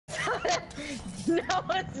No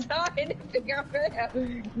one's saw anything over there.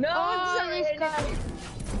 No one saw anything.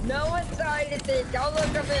 No one saw anything. Don't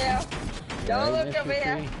look over here. Don't look over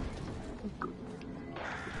here.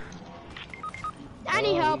 I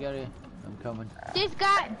need help. I'm coming. This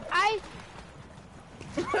guy,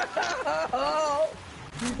 Oh!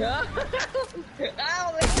 I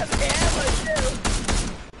only have ammo too.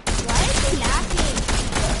 Why is he laughing?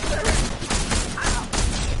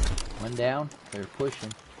 One down. They're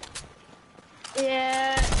pushing.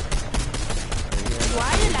 Yeah. Why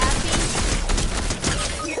are you laughing?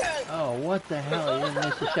 Oh, what the hell? He didn't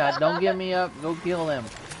miss a shot. Don't get me up. Go kill them.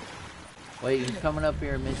 Wait, he's coming up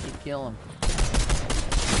here, Missy. Kill him.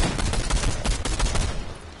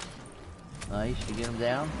 Nice. You get him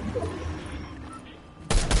down?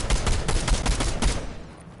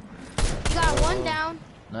 You got one down.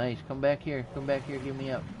 Nice. Come back here. Come back here. Give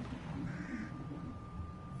me up.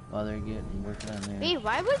 Oh, they're working on there. Wait,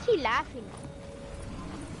 why was he laughing?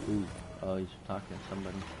 Ooh. Oh, he's talking to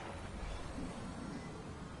somebody.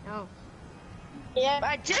 No. Yeah,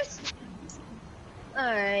 I just...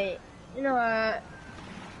 Alright. You know what?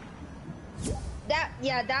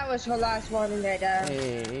 That was her last one in there.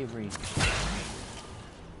 Hey, Avery.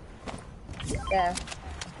 Yeah.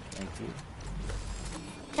 Thank you.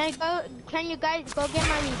 Can you guys go get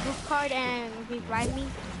my reboot card and revive me? I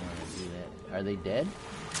want to do that. Are they dead?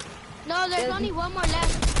 No, there's only one more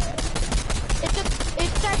left.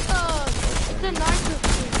 It's like it's a Naruto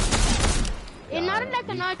skin. It's not like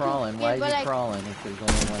a Naruto crawling. skin, Why is but he like crawling if there's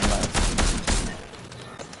only one left?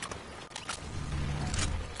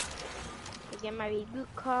 get my reboot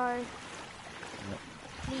card. Yep.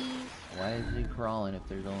 Please. Why is he crawling if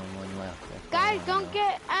there's only one left? Guys, don't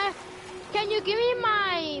get. Can you give me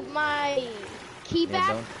my key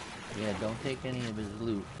back? Don't take any of his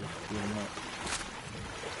loot. Just give him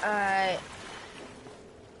up.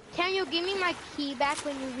 Can you give me my key back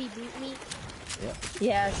when you reboot me? Yep.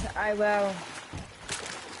 Yes, I will.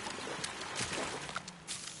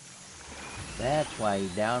 That's why he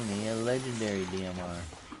downed me. A legendary DMR.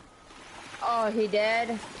 Oh, he did?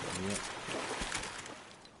 Yep.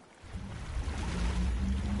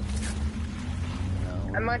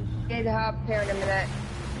 No, I might get help here in a minute.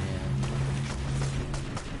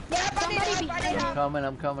 Yeah. Yeah,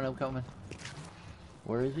 I'm coming.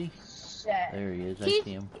 Where is he? Shit. There he is. I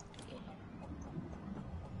see him.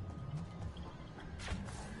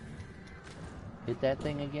 Hit that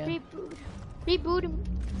thing again? Reboot him.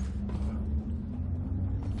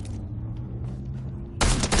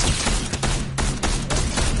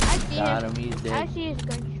 Got him. He's dead. I see his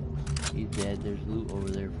gunshot. He's dead. There's loot over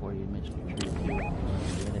there for you, Mr. True.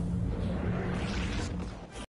 Get it.